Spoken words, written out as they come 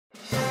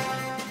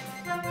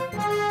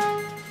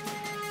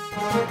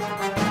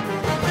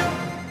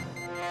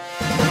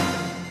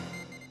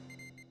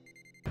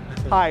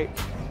Hi,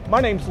 my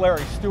name's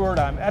Larry Stewart.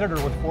 I'm editor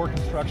with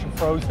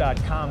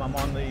FordConstructionPros.com. I'm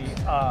on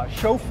the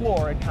show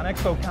floor at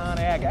ConExpo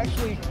ConAg,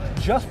 actually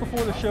just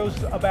before the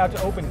show's about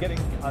to open, getting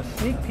a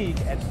sneak peek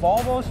at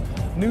Volvo's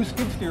new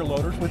skid steer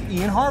loaders with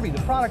Ian Harvey,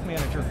 the product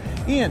manager.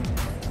 Ian,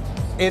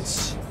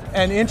 it's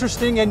an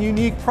interesting and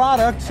unique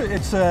product.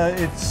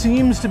 It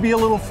seems to be a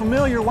little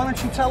familiar. Why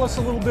don't you tell us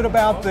a little bit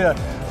about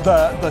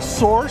the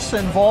source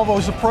and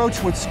Volvo's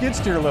approach with skid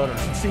steer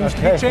loaders? It seems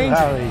to be changing.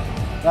 Harry,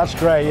 that's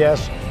great,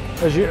 yes.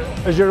 As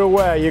you're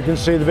aware, you can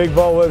see the big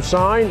Volvo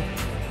sign.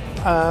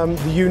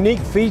 The unique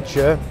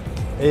feature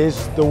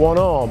is the one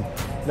arm.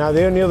 Now,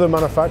 the only other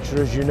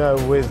manufacturer, as you know,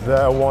 with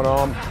one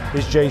arm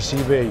is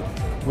JCB.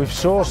 We've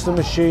sourced the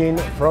machine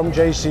from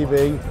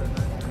JCB.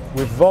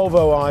 We've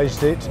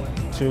Volvoized it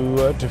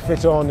to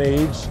fit our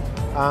needs,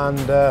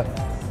 and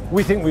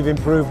we think we've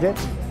improved it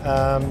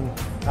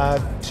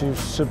to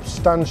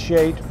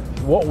substantiate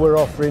what we're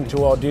offering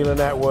to our dealer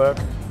network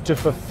to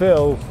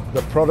fulfill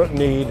the product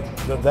need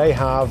that they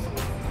have,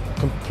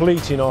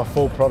 completing our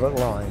full product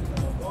line.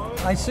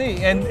 I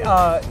see, and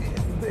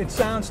it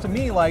sounds to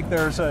me like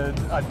there's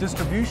a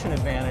distribution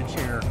advantage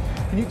here.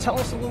 Can you tell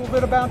us a little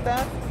bit about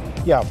that?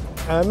 Yeah,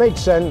 it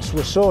makes sense.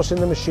 We're sourcing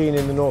the machine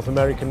in the North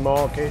American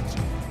market,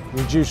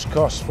 reduce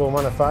costs for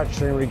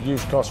manufacturing,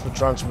 reduce costs for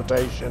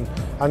transportation,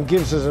 and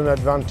gives us an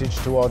advantage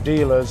to our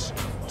dealers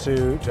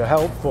to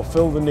help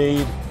fulfill the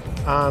need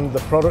and the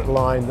product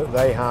line that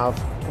they have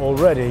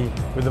already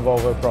with the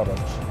Volvo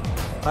products.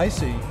 I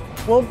see.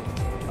 Well,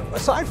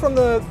 aside from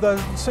the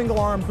single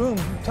arm boom,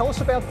 tell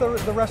us about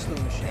the rest of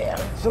the machine.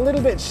 Yeah, it's a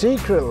little bit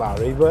secret,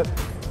 Larry, but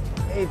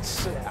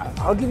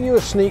I'll give you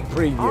a sneak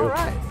preview. All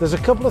right. There's a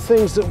couple of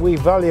things that we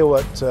value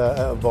at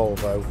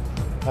Volvo.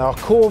 Our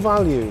core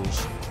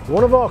values.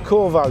 One of our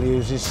core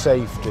values is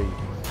safety.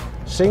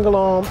 Single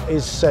arm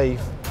is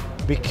safe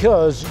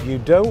because you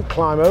don't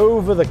climb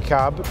over the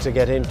cab to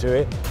get into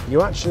it.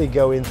 You actually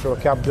go in through a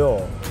cab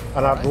door.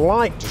 And I'd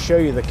like to show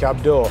you the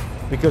cab door,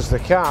 because the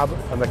cab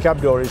and the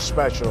cab door is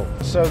special.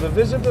 So the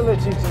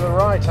visibility to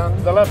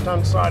the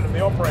left-hand side of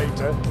the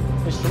operator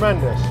is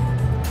tremendous.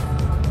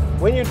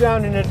 When you're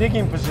down in a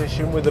digging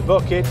position with the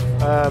bucket,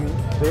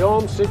 the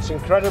arm sits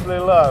incredibly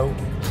low.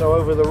 So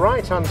over the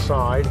right-hand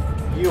side,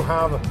 you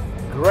have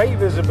great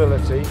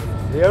visibility.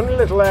 The only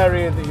little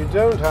area that you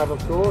don't have, of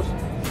course,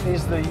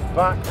 is the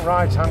back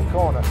right-hand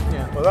corner.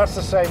 Yeah. But that's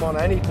the same on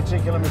any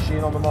particular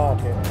machine on the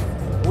market.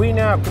 We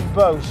now can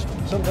boast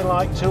something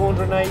like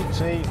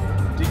 280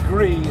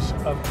 degrees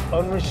of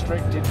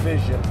unrestricted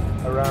vision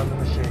around the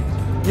machine.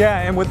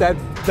 Yeah, and with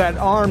that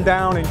arm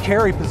down and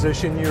carry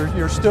position,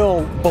 you're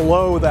still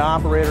below the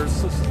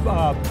operator's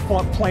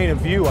plane of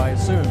view, I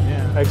assume.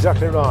 Yeah.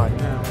 Exactly right.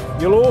 Yeah.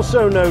 You'll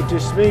also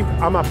notice me.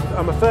 I'm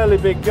a fairly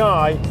big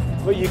guy,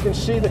 but you can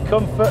see the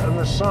comfort and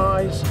the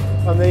size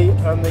and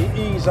the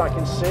ease I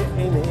can sit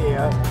in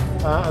here,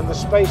 and the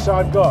space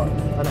I've got,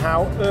 and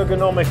how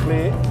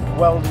ergonomically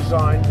well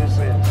designed this is.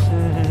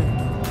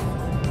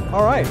 Mm-hmm.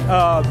 All right.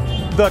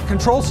 The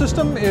control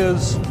system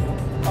is?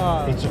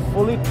 It's a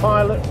fully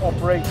pilot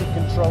operated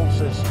control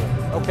system.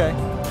 Okay.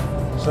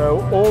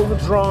 So all the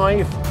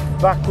drive,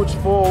 backwards,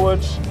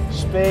 forwards,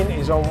 spin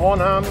is on one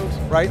hand.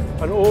 Right.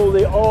 And all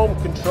the arm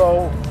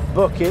control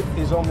bucket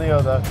is on the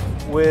other,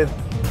 with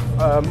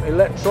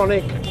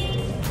electronic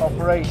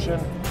operation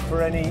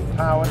for any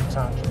power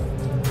attachment.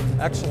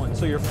 Excellent.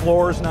 So your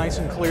floor is nice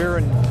and clear,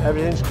 and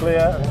everything's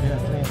clear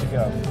and clean to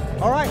go.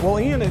 All right. Well,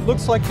 Ian, it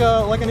looks like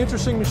an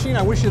interesting machine.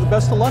 I wish you the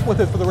best of luck with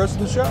it for the rest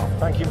of the show.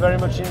 Thank you very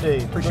much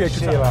indeed. Appreciate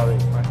your time. See you,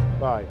 Harvey.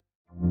 Bye.